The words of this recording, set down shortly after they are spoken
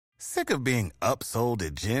Sick of being upsold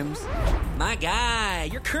at gyms? My guy,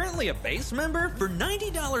 you're currently a base member? For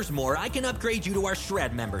 $90 more, I can upgrade you to our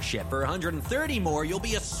Shred membership. For $130 more, you'll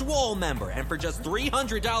be a Swole member. And for just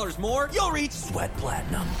 $300 more, you'll reach Sweat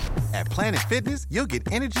Platinum. At Planet Fitness, you'll get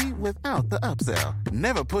energy without the upsell.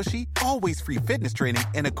 Never pushy, always free fitness training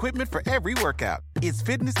and equipment for every workout. It's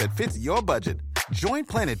fitness that fits your budget. Join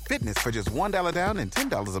Planet Fitness for just $1 down and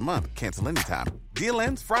 $10 a month. Cancel anytime. Deal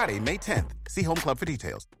ends Friday, May 10th. See Home Club for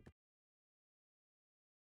details.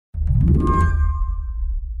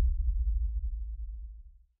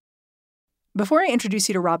 Before I introduce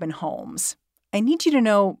you to Robin Holmes, I need you to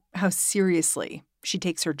know how seriously she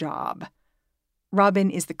takes her job.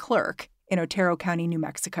 Robin is the clerk in Otero County, New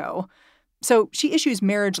Mexico. So she issues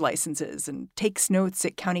marriage licenses and takes notes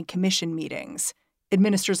at county commission meetings,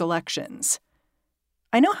 administers elections.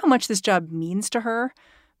 I know how much this job means to her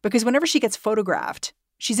because whenever she gets photographed,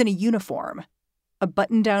 she's in a uniform, a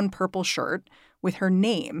button-down purple shirt with her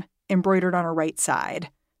name embroidered on her right side.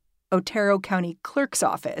 Otero County Clerk's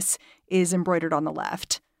office is embroidered on the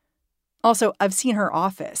left. Also, I've seen her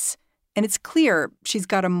office, and it's clear she's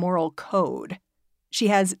got a moral code. She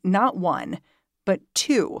has not one, but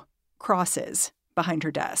two crosses behind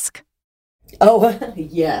her desk. Oh,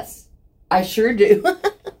 yes, I sure do.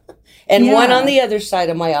 And one on the other side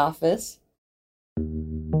of my office.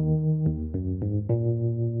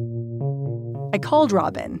 I called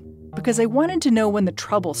Robin because I wanted to know when the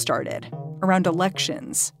trouble started around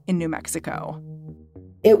elections in New Mexico.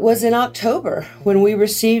 It was in October when we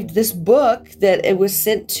received this book that it was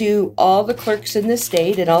sent to all the clerks in the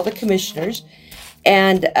state and all the commissioners.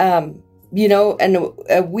 And,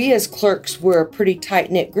 we as clerks were a pretty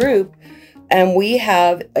tight-knit group. And we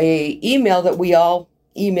have a email that we all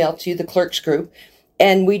email to the clerks group.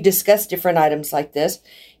 And we discussed different items like this.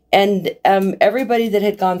 And everybody that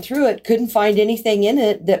had gone through it couldn't find anything in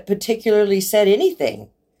it that particularly said anything.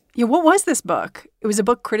 Yeah, what was this book? It was a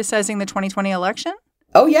book criticizing the 2020 election?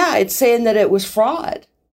 Oh, yeah, it's saying that it was fraud.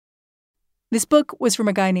 This book was from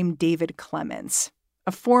a guy named David Clements,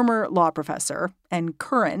 a former law professor and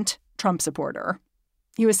current Trump supporter.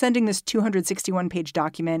 He was sending this 261-page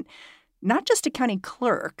document not just to county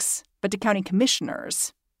clerks, but to county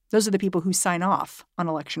commissioners. Those are the people who sign off on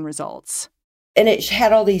election results. And it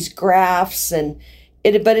had all these graphs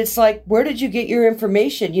but it's like, where did you get your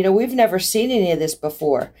information? We've never seen any of this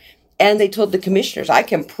before. And they told the commissioners, I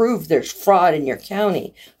can prove there's fraud in your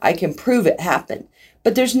county. I can prove it happened.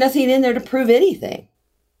 But there's nothing in there to prove anything.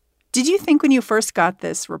 Did you think when you first got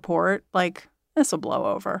this report, like, this will blow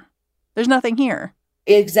over? There's nothing here.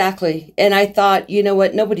 Exactly. And I thought, you know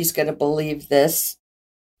what? Nobody's going to believe this.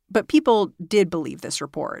 But people did believe this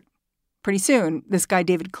report. Pretty soon, this guy,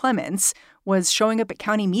 David Clements, was showing up at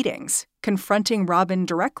county meetings, confronting Robin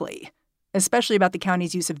directly, especially about the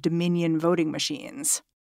county's use of Dominion voting machines.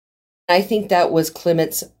 I think that was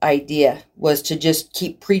Clements' idea, was to just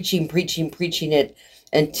keep preaching it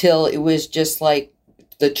until it was just like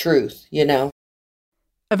the truth,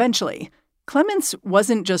 Eventually, Clements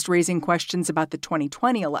wasn't just raising questions about the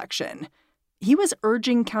 2020 election. He was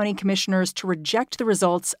urging county commissioners to reject the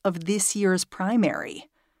results of this year's primary.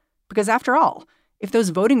 Because after all, if those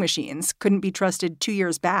voting machines couldn't be trusted 2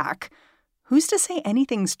 years back, who's to say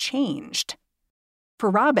anything's changed? For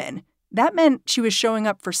Robin, that meant she was showing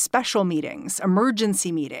up for special meetings,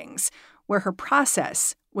 emergency meetings, where her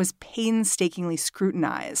process was painstakingly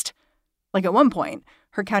scrutinized. Like at one point,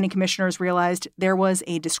 her county commissioners realized there was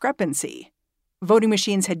a discrepancy. Voting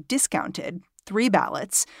machines had discounted 3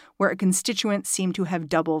 ballots where a constituent seemed to have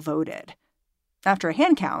double voted. After a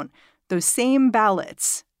hand count, those same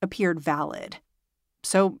ballots appeared valid.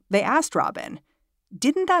 So they asked Robin,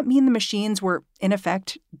 didn't that mean the machines were, in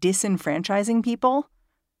effect, disenfranchising people?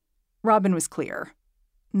 Robin was clear.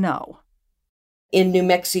 No. In New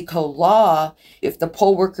Mexico law, if the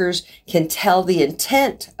poll workers can tell the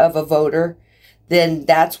intent of a voter, then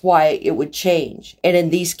that's why it would change. And in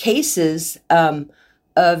these cases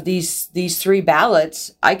of these 3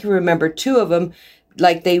 ballots, I can remember 2 of them,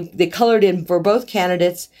 like they colored in for both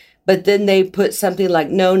candidates, but then they put something like,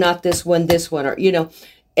 no, not this one, or, And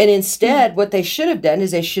instead, what they should have done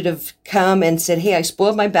is they should have come and said, hey, I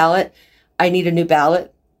spoiled my ballot. I need a new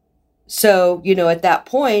ballot. So, at that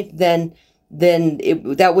point, then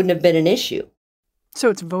that wouldn't have been an issue.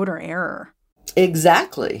 So it's voter error.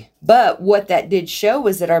 Exactly. But what that did show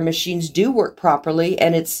was that our machines do work properly,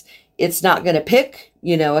 and it's not going to pick,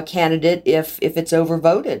 a candidate if it's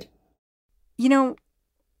overvoted.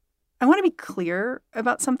 I want to be clear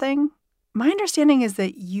about something. My understanding is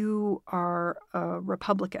that you are a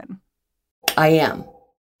Republican. I am.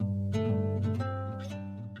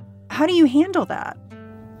 How do you handle that?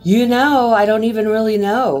 I don't even really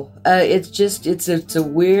know. It's a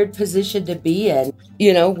weird position to be in.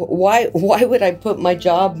 Why would I put my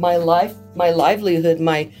job, my life, my livelihood,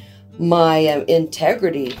 my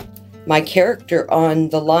integrity, my character on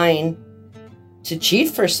the line to cheat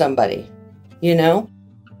for somebody,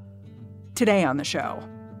 Today on the show,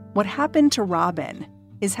 what happened to Robin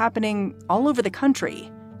is happening all over the country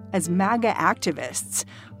as MAGA activists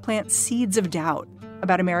plant seeds of doubt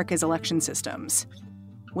about America's election systems.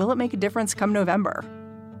 Will it make a difference come November?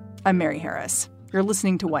 I'm Mary Harris. You're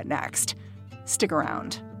listening to What Next? Stick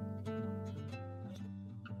around.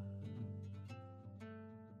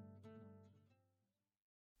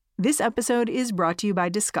 This episode is brought to you by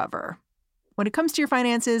Discover. When it comes to your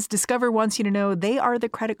finances, Discover wants you to know they are the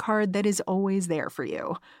credit card that is always there for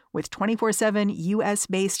you. With 24/7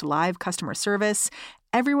 U.S.-based live customer service,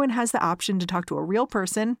 everyone has the option to talk to a real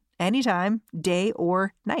person anytime, day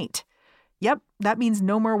or night. Yep, that means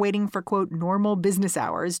no more waiting for, quote, normal business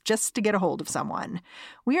hours just to get a hold of someone.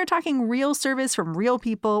 We are talking real service from real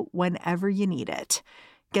people whenever you need it.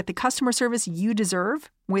 Get the customer service you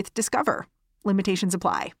deserve with Discover. Limitations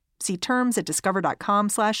apply. See terms at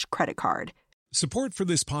discover.com/creditcard. Support for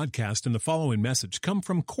this podcast and the following message come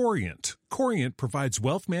from Corient. Corient provides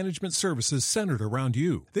wealth management services centered around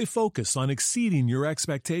you. They focus on exceeding your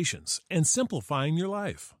expectations and simplifying your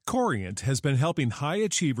life. Corient has been helping high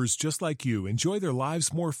achievers just like you enjoy their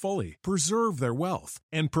lives more fully, preserve their wealth,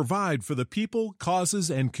 and provide for the people, causes,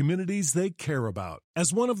 and communities they care about.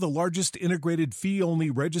 As one of the largest integrated fee-only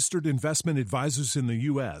registered investment advisors in the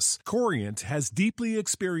U.S., Corient has deeply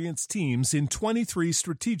experienced teams in 23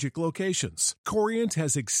 strategic locations. Corient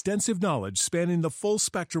has extensive knowledge spanning the full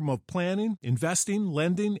spectrum of planning, investing,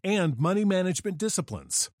 lending, and money management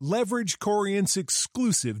disciplines. Leverage Corient's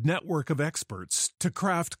exclusive network of experts to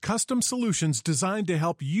craft custom solutions designed to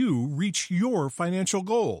help you reach your financial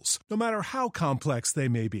goals, no matter how complex they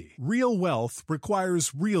may be. Real wealth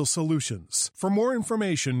requires real solutions. For more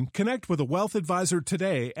information, connect with a wealth advisor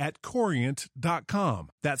today at Corient.com.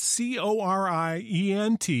 That's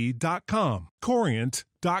Corient.com.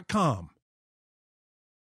 Corient.com.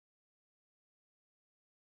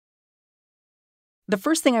 The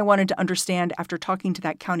first thing I wanted to understand after talking to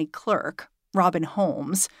that county clerk, Robin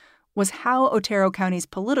Holmes, was how Otero County's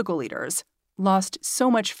political leaders lost so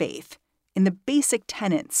much faith in the basic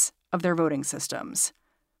tenets of their voting systems.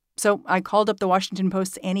 So I called up the Washington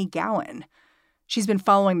Post's Annie Gowan. She's been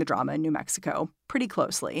following the drama in New Mexico pretty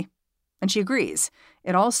closely, and she agrees.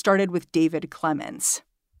 It all started with David Clements.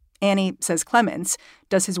 Annie says Clements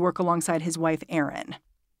does his work alongside his wife, Erin.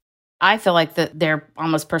 I feel like that they're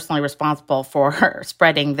almost personally responsible for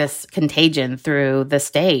spreading this contagion through the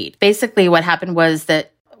state. Basically, what happened was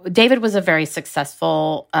that David was a very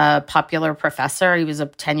successful, popular professor. He was a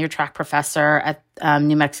tenure-track professor at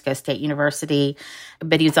New Mexico State University,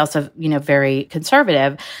 but he was also, very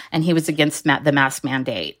conservative, and he was against the mask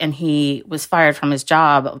mandate. And he was fired from his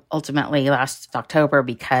job ultimately last October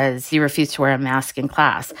because he refused to wear a mask in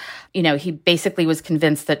class. He basically was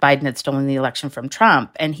convinced that Biden had stolen the election from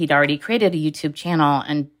Trump, and he'd already created a YouTube channel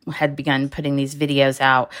and had begun putting these videos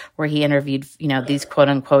out where he interviewed, these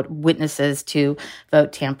quote-unquote witnesses to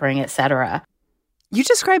vote tampering, et cetera. You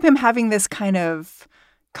describe him having this kind of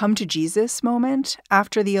come to Jesus moment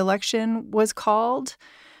after the election was called.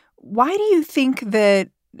 Why do you think that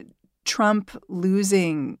Trump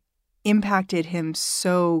losing impacted him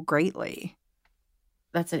so greatly?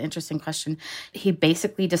 That's an interesting question. He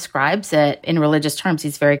basically describes it in religious terms.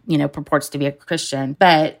 He's very, purports to be a Christian.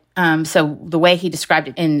 But so the way he described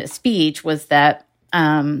it in speech was that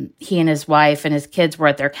he and his wife and his kids were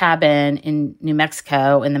at their cabin in New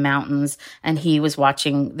Mexico in the mountains, and he was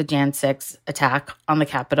watching the Jan 6 attack on the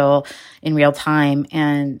Capitol in real time.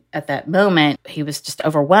 And at that moment, he was just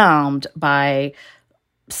overwhelmed by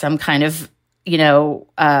some kind of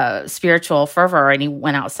spiritual fervor. And he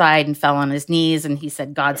went outside and fell on his knees, and he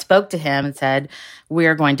said God spoke to him and said,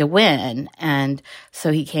 "We're going to win." And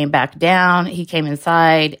so he came back down, he came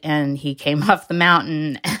inside, and he came off the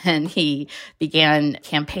mountain, and he began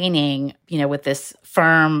campaigning, with this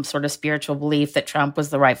firm sort of spiritual belief that Trump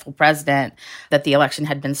was the rightful president, that the election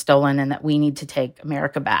had been stolen, and that we need to take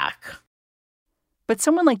America back. But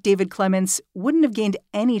someone like David Clements wouldn't have gained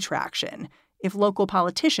any traction if local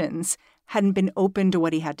politicians hadn't been open to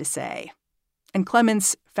what he had to say. And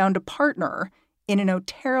Clements found a partner in an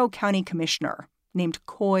Otero County commissioner named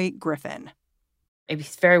Couy Griffin.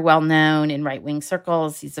 He's very well known in right-wing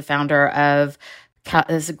circles. He's the founder of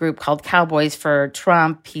there's a group called Cowboys for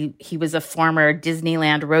Trump. He was a former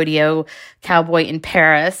Disneyland rodeo cowboy in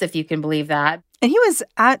Paris, if you can believe that. And he was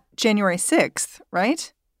at January 6th,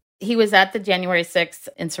 right? He was at the January 6th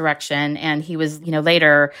insurrection, and he was,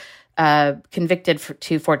 later convicted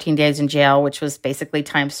to 14 days in jail, which was basically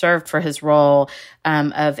time served for his role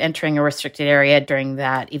of entering a restricted area during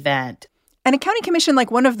that event. And a county commission,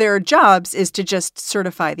 one of their jobs is to just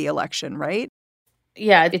certify the election, right?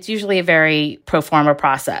 Yeah, it's usually a very pro forma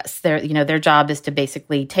process. Their job is to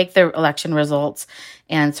basically take the election results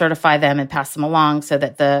and certify them and pass them along so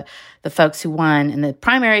that the folks who won in the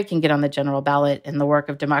primary can get on the general ballot and the work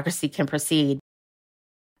of democracy can proceed.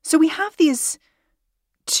 So we have these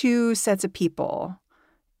two sets of people.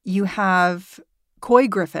 You have Couy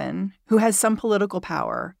Griffin, who has some political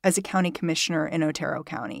power as a county commissioner in Otero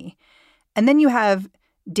County. And then you have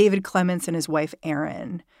David Clements and his wife,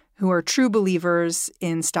 Erin, who are true believers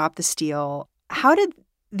in Stop the Steal. How did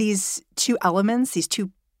these two elements, these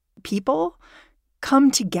two people,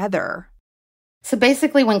 come together? So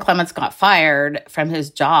basically, when Clements got fired from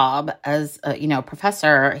his job as a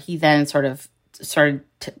professor, he then sort of started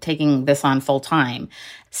taking this on full time.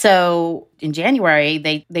 So in January,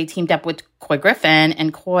 they teamed up with Couy Griffin,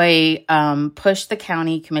 and Couy pushed the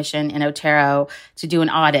county commission in Otero to do an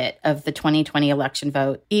audit of the 2020 election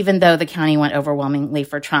vote, even though the county went overwhelmingly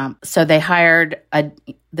for Trump. So they hired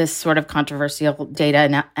this sort of controversial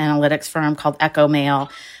data analytics firm called Echo Mail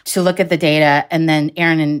to look at the data. And then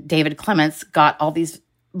Erin and David Clements got all these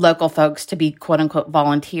local folks to be quote unquote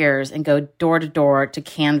volunteers and go door to door to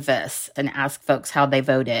canvass and ask folks how they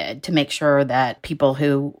voted to make sure that people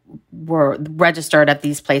who were registered at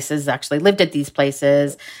these places actually lived at these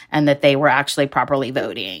places and that they were actually properly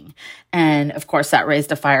voting. And of course, that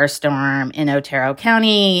raised a firestorm in Otero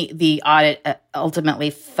County. The audit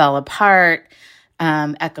ultimately fell apart.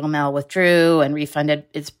 Echo Mail withdrew and refunded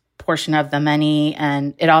its portion of the money.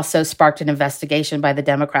 And it also sparked an investigation by the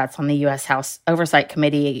Democrats on the U.S. House Oversight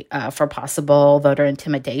Committee for possible voter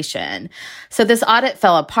intimidation. So this audit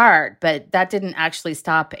fell apart, but that didn't actually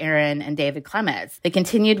stop Erin and David Clements. They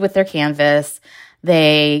continued with their canvass.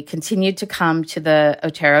 They continued to come to the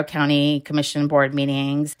Otero County Commission board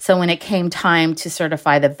meetings. So when it came time to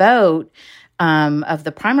certify the vote of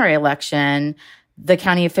the primary election, the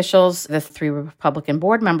county officials, the 3 Republican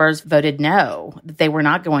board members, voted no, that they were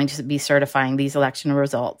not going to be certifying these election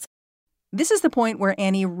results. This is the point where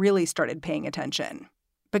Annie really started paying attention,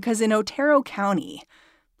 because in Otero County,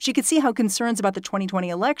 she could see how concerns about the 2020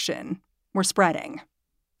 election were spreading.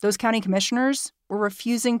 Those county commissioners were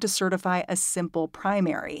refusing to certify a simple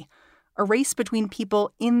primary, a race between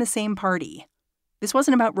people in the same party. This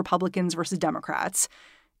wasn't about Republicans versus Democrats.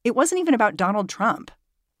 It wasn't even about Donald Trump.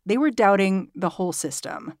 They were doubting the whole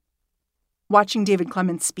system. Watching David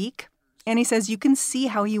Clements speak, Annie says you can see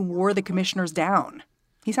how he wore the commissioners down.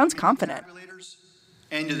 He sounds confident.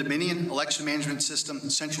 And the Dominion Election Management System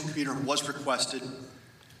central computer was requested,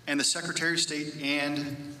 and the Secretary of State,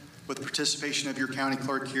 and with the participation of your county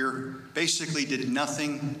clerk here, basically did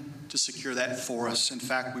nothing to secure that for us. In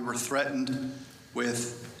fact, we were threatened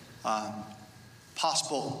with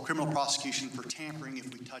possible criminal prosecution for tampering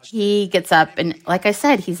if we touched. He gets up and, like I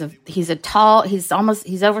said, he's over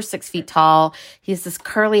 6 feet tall. He has this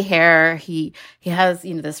curly hair. He has,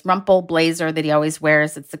 this rumple blazer that he always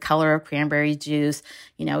wears. It's the color of cranberry juice.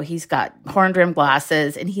 He's got horn-rimmed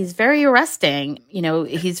glasses, and he's very arresting.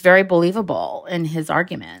 He's very believable in his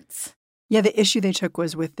arguments. Yeah, the issue they took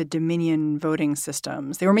was with the Dominion voting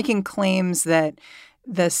systems. They were making claims that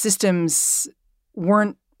the systems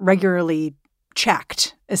weren't regularly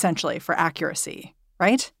checked, essentially, for accuracy,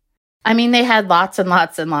 right? I mean, they had lots and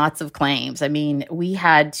lots and lots of claims. I mean, we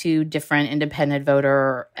had 2 different independent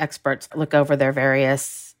voter experts look over their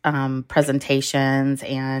various presentations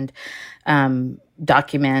and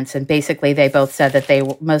documents, and basically they both said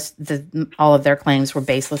that all of their claims were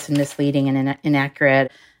baseless and misleading and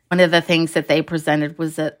inaccurate. One of the things that they presented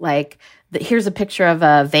was that, here's a picture of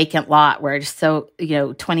a vacant lot where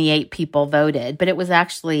 28 people voted, but it was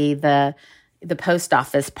actually the post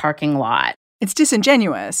office parking lot. It's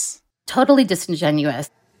disingenuous. Totally disingenuous.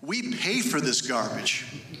 We pay for this garbage.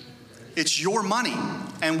 It's your money.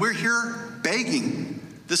 And we're here begging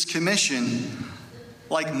this commission,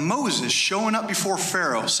 like Moses showing up before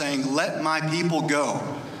Pharaoh saying, "Let my people go.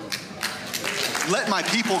 Let my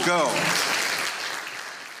people go."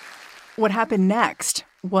 What happened next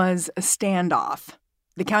was a standoff.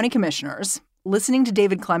 The county commissioners, listening to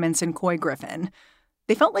David Clements and Couy Griffin,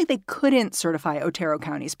 they felt like they couldn't certify Otero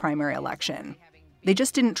County's primary election. They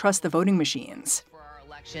just didn't trust the voting machines.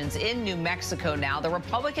 In New Mexico now, the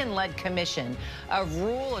Republican-led commission of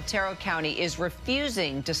rural Otero County is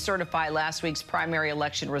refusing to certify last week's primary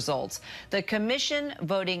election results. The commission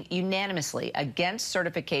voting unanimously against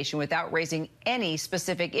certification without raising any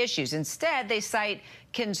specific issues. Instead, they cite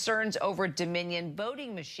concerns over Dominion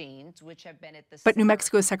voting machines, which have been at the... But New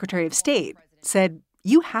Mexico's Secretary of State said,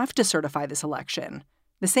 you have to certify this election,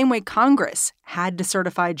 the same way Congress had to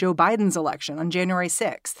certify Joe Biden's election on January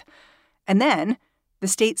 6th. And then the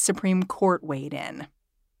state Supreme Court weighed in.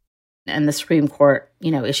 And the Supreme Court,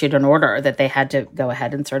 issued an order that they had to go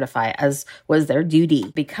ahead and certify, as was their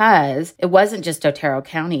duty, because it wasn't just Otero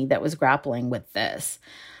County that was grappling with this.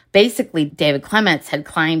 Basically, David Clements had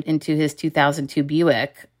climbed into his 2002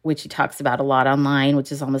 Buick, which he talks about a lot online,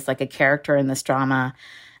 which is almost like a character in this drama,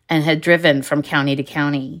 and had driven from county to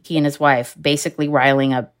county, he and his wife, basically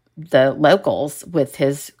riling up the locals with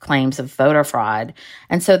his claims of voter fraud.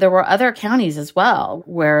 And so there were other counties as well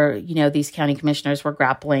where, these county commissioners were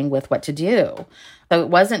grappling with what to do. So it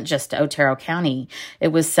wasn't just Otero County. It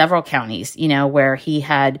was several counties, where he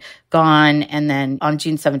had gone. And then on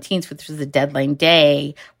June 17th, which was the deadline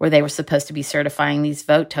day where they were supposed to be certifying these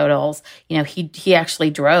vote totals, he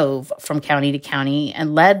actually drove from county to county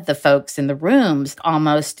and led the folks in the rooms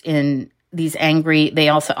almost in these angry, they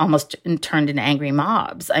also almost turned into angry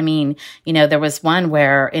mobs. I mean, there was one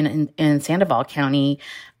where in Sandoval County,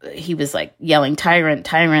 he was like yelling, tyrant,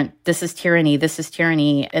 tyrant, this is tyranny, this is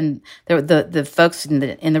tyranny. And the folks in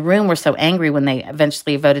the room were so angry when they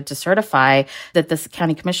eventually voted to certify that the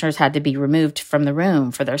county commissioners had to be removed from the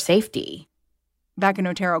room for their safety. Back in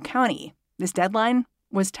Otero County, this deadline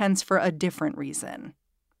was tense for a different reason.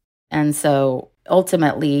 And so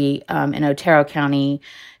ultimately, in Otero County,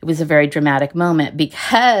 it was a very dramatic moment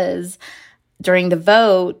because during the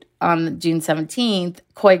vote on June 17th,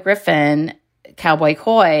 Couy Griffin, Cowboy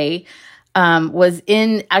Couy, was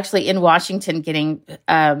in Washington getting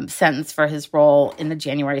sentenced for his role in the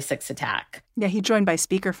January 6th attack. Yeah, he joined by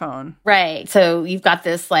speakerphone. Right. So you've got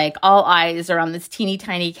this, all eyes are on this teeny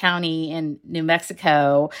tiny county in New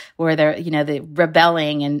Mexico where they're, they're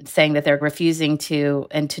rebelling and saying that they're refusing to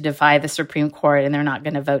defy the Supreme Court and they're not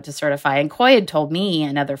going to vote to certify. And Couy had told me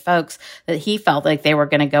and other folks that he felt like they were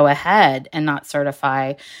going to go ahead and not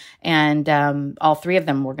certify. And all three of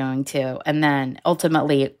them were going to. And then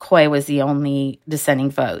ultimately, Couy was the only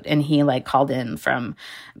dissenting vote. And he called in from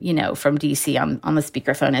D.C. on the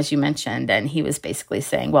speakerphone, as you mentioned. And he was basically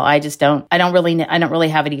saying, well, I don't really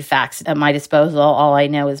have any facts at my disposal. All I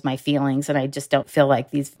know is my feelings. And I just don't feel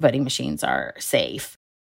like these voting machines are safe.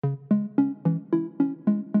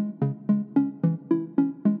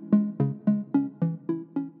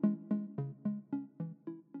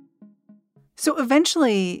 So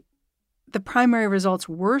eventually, the primary results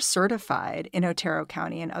were certified in Otero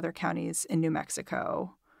County and other counties in New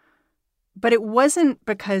Mexico. But it wasn't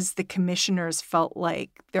because the commissioners felt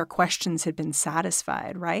like their questions had been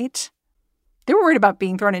satisfied, right? They were worried about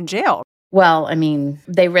being thrown in jail. Well, I mean,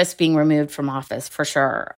 they risked being removed from office for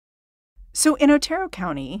sure. So in Otero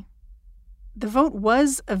County, the vote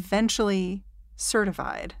was eventually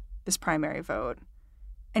certified, this primary vote.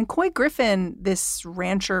 And Couy Griffin, this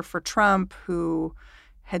rancher for Trump who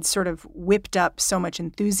had sort of whipped up so much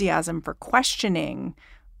enthusiasm for questioning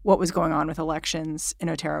what was going on with elections in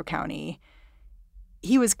Otero County,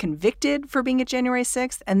 he was convicted for being at January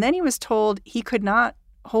 6th, and then he was told he could not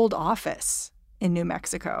hold office in New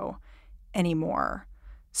Mexico anymore.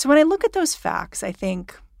 So when I look at those facts, I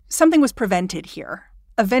think something was prevented here.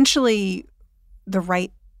 Eventually, the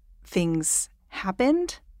right things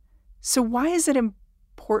happened. So why is it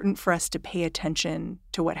important for us to pay attention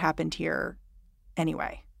to what happened here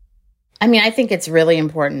anyway? I mean, I think it's really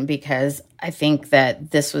important because I think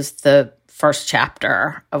that this was the first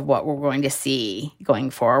chapter of what we're going to see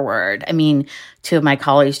going forward. I mean, two of my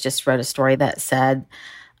colleagues just wrote a story that said,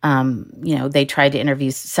 they tried to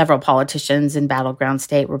interview several politicians in battleground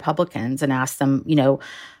state Republicans and asked them,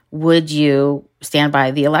 would you stand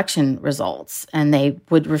by the election results? And they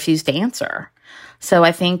would refuse to answer. So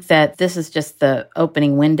I think that this is just the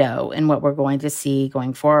opening window in what we're going to see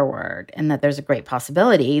going forward, and that there's a great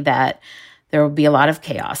possibility that there will be a lot of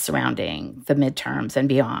chaos surrounding the midterms and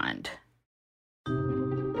beyond.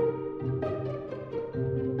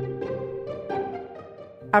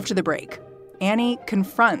 After the break, Annie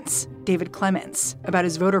confronts David Clements about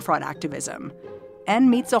his voter fraud activism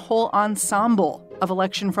and meets a whole ensemble of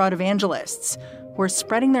election fraud evangelists who are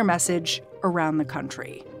spreading their message around the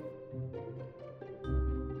country.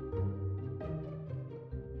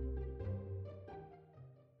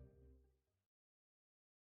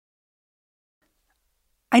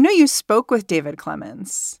 I know you spoke with David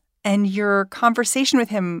Clements, And your conversation with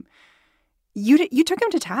him, you took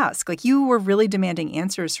him to task. Like, you were really demanding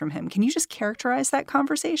answers from him. Can you just characterize that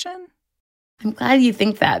conversation? I'm glad you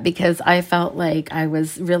think that, because I felt like I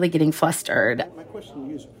was really getting flustered. My question to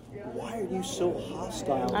you is, why are you so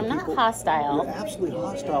hostile? I'm not hostile. You're absolutely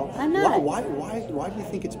hostile. I'm not. Why do you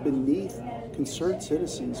think it's beneath concerned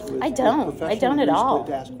citizens with I don't at all.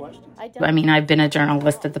 to ask questions? I mean, I've been a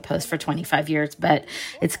journalist at the Post for 25 years, but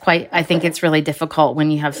I think it's really difficult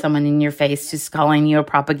when you have someone in your face who's calling you a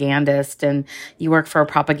propagandist, and you work for a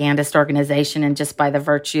propagandist organization, and just by the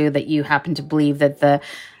virtue that you happen to believe that the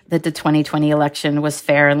 2020 election was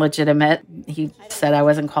fair and legitimate, he said I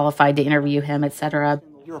wasn't qualified to interview him, etc.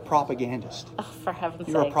 You're a propagandist. Oh, for heaven's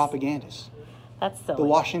sake. You're a propagandist. That's silly. The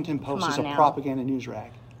Washington Post is a propaganda news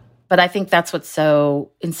rag. But I think that's what's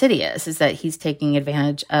so insidious, is that he's taking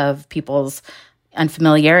advantage of people's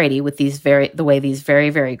unfamiliarity with the way these very,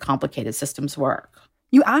 very complicated systems work.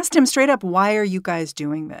 You asked him straight up, why are you guys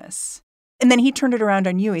doing this? And then he turned it around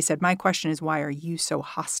on you. He said, my question is, why are you so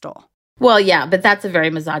hostile? Well, yeah, but that's a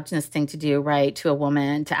very misogynist thing to do, right? To a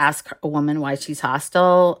woman, to ask a woman why she's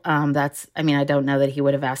hostile. I don't know that he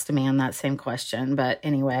would have asked a man that same question, but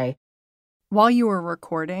anyway. While you were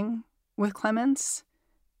recording with Clements,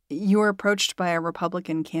 you were approached by a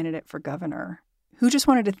Republican candidate for governor who just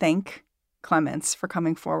wanted to thank Clements for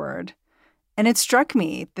coming forward. And it struck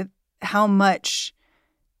me that how much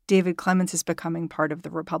David Clements is becoming part of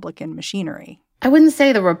the Republican machinery. I wouldn't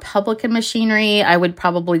say the Republican machinery. I would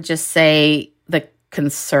probably just say the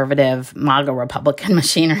conservative MAGA Republican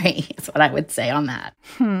machinery is what I would say on that.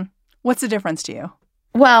 What's the difference to you?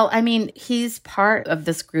 Well, I mean, he's part of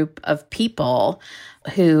this group of people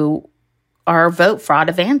who are vote fraud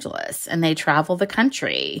evangelists, and they travel the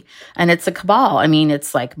country, and it's a cabal. I mean,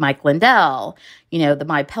 it's like Mike Lindell, the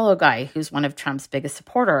My Pillow guy, who's one of Trump's biggest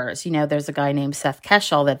supporters. There's a guy named Seth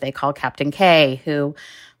Keshel that they call Captain K, who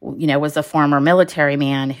was a former military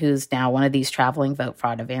man who's now one of these traveling vote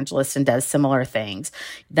fraud evangelists and does similar things.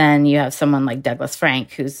 Then you have someone like Douglas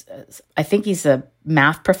Frank, who's, I think he's a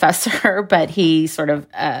math professor, but he sort of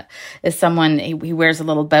is someone, he wears a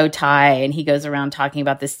little bow tie, and he goes around talking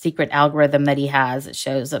about this secret algorithm that he has that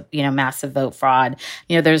shows a, massive vote fraud.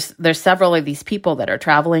 There's several of these people that are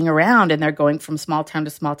traveling around, and they're going from small town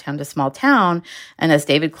to small town to small town. And as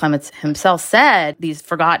David Clements himself said, these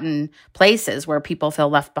forgotten places where people feel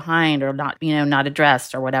left behind or not, not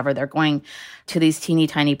addressed or whatever, they're going to these teeny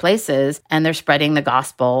tiny places, and they're spreading the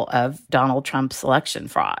gospel of Donald Trump's election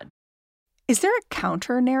fraud. Is there a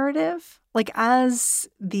counter narrative? Like, as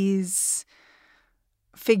these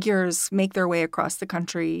figures make their way across the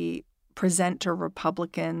country, present to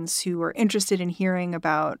Republicans who are interested in hearing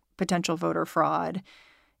about potential voter fraud,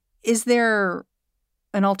 is there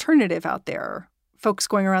an alternative out there? Folks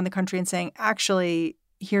going around the country and saying, actually,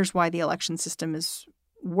 here's why the election system is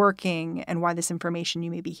working and why this information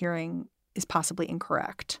you may be hearing is possibly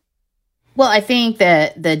incorrect? Well, I think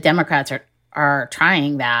that the Democrats are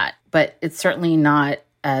trying that, but it's certainly not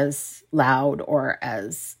as loud or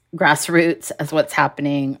as grassroots as what's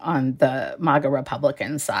happening on the MAGA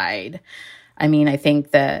Republican side. I mean, I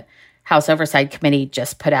think the House Oversight Committee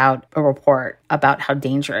just put out a report about how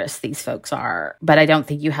dangerous these folks are. But I don't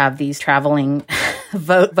think you have these traveling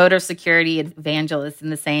voter security evangelists in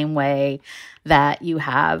the same way that you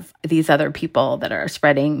have these other people that are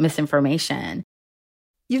spreading misinformation.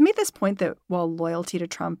 You've made this point that while loyalty to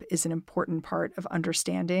Trump is an important part of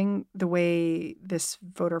understanding the way this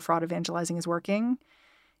voter fraud evangelizing is working,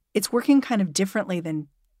 it's working kind of differently than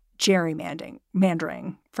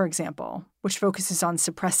gerrymandering, for example, which focuses on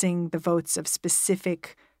suppressing the votes of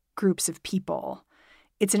specific groups of people.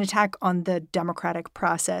 It's an attack on the democratic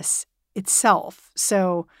process itself.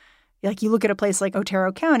 So, like, you look at a place like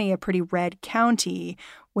Otero County, a pretty red county,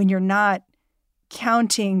 when you're not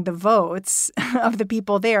counting the votes of the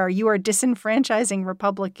people there, you are disenfranchising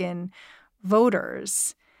Republican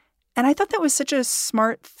voters. And I thought that was such a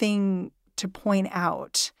smart thing to point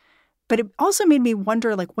out. But it also made me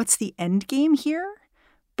wonder, like, what's the end game here?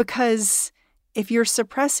 Because if you're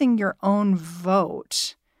suppressing your own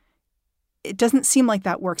vote, it doesn't seem like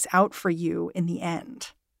that works out for you in the end.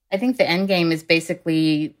 I think the end game is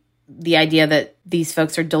basically the idea that these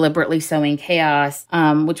folks are deliberately sowing chaos,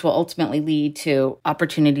 which will ultimately lead to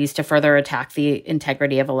opportunities to further attack the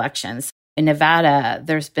integrity of elections. In Nevada,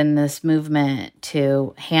 there's been this movement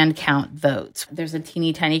to hand count votes. There's a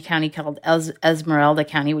teeny tiny county called Esmeralda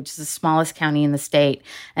County, which is the smallest county in the state.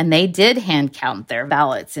 And they did hand count their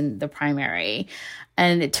ballots in the primary.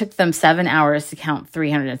 And it took them 7 hours to count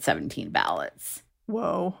 317 ballots.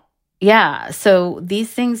 Whoa. Yeah, so these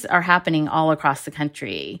things are happening all across the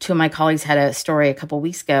country. Two of my colleagues had a story a couple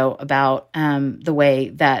weeks ago about the way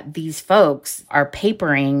that these folks are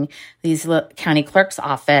papering these county clerk's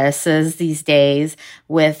offices these days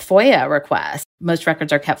with FOIA requests. Most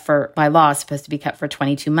records are by law, supposed to be kept for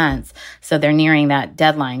 22 months. So they're nearing that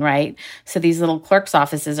deadline, right? So these little clerk's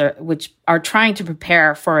offices which are trying to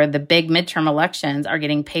prepare for the big midterm elections are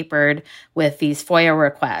getting papered with these FOIA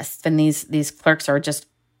requests. And these clerks are just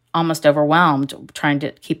almost overwhelmed trying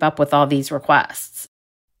to keep up with all these requests.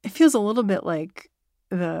 It feels a little bit like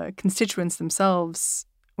the constituents themselves,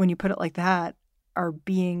 when you put it like that, are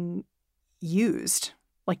being used,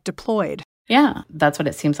 like deployed. Yeah, that's what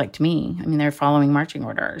it seems like to me. I mean, they're following marching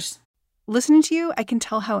orders. Listening to you, I can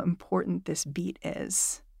tell how important this beat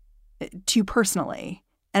is to you personally.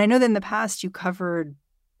 And I know that in the past you covered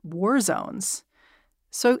war zones.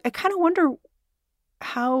 So I kind of wonder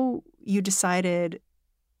how you decided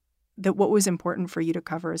that what was important for you to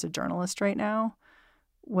cover as a journalist right now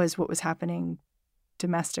was what was happening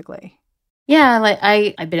domestically. Yeah,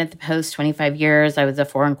 I've been at the Post 25 years. I was a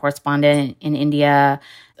foreign correspondent in India.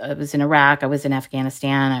 I was in Iraq. I was in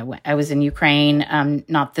Afghanistan. I was in Ukraine,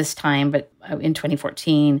 not this time, but in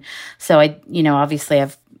 2014. So obviously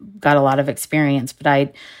I've got a lot of experience, but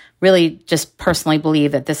I really just personally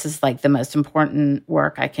believe that this is like the most important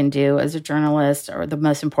work I can do as a journalist, or the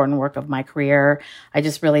most important work of my career. I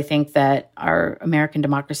just really think that our American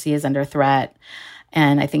democracy is under threat.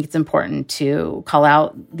 And I think it's important to call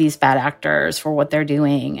out these bad actors for what they're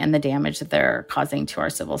doing and the damage that they're causing to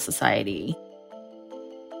our civil society.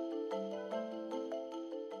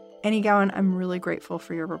 Annie Gowan, I'm really grateful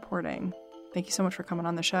for your reporting. Thank you so much for coming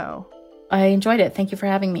on the show. I enjoyed it. Thank you for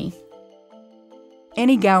having me.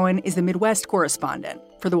 Annie Gowan is the Midwest correspondent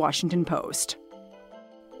for The Washington Post.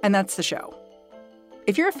 And that's the show.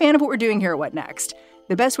 If you're a fan of what we're doing here at What Next,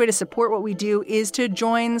 the best way to support what we do is to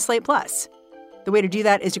join Slate Plus. The way to do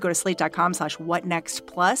that is to go to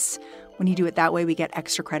slate.com/whatnextplus. When you do it that way, we get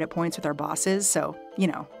extra credit points with our bosses. So,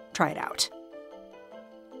 try it out.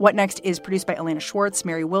 What Next is produced by Elena Schwartz,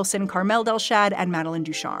 Mary Wilson, Carmel Delshad, and Madeline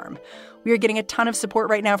Ducharme. We are getting a ton of support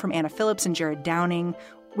right now from Anna Phillips and Jared Downing.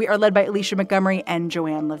 We are led by Alicia Montgomery and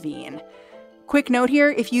Joanne Levine. Quick note here,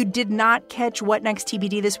 if you did not catch What Next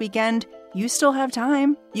TBD this weekend, you still have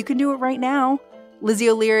time. You can do it right now. Lizzie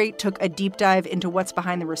O'Leary took a deep dive into what's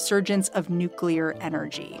behind the resurgence of nuclear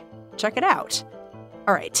energy. Check it out.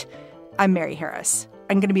 All right, I'm Mary Harris.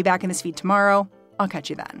 I'm going to be back in this feed tomorrow. I'll catch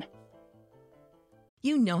you then.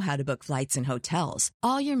 You know how to book flights and hotels.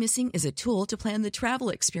 All you're missing is a tool to plan the travel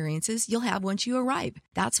experiences you'll have once you arrive.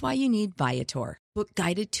 That's why you need Viator. Book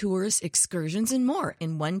guided tours, excursions, and more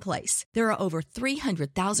in one place. There are over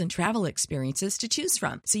 300,000 travel experiences to choose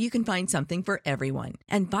from, so you can find something for everyone.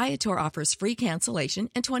 And Viator offers free cancellation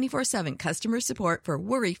and 24/7 customer support for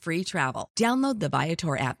worry-free travel. Download the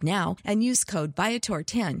Viator app now and use code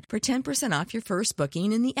Viator10 for 10% off your first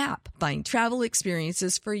booking in the app. Find travel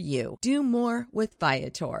experiences for you. Do more with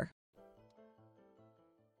Viator.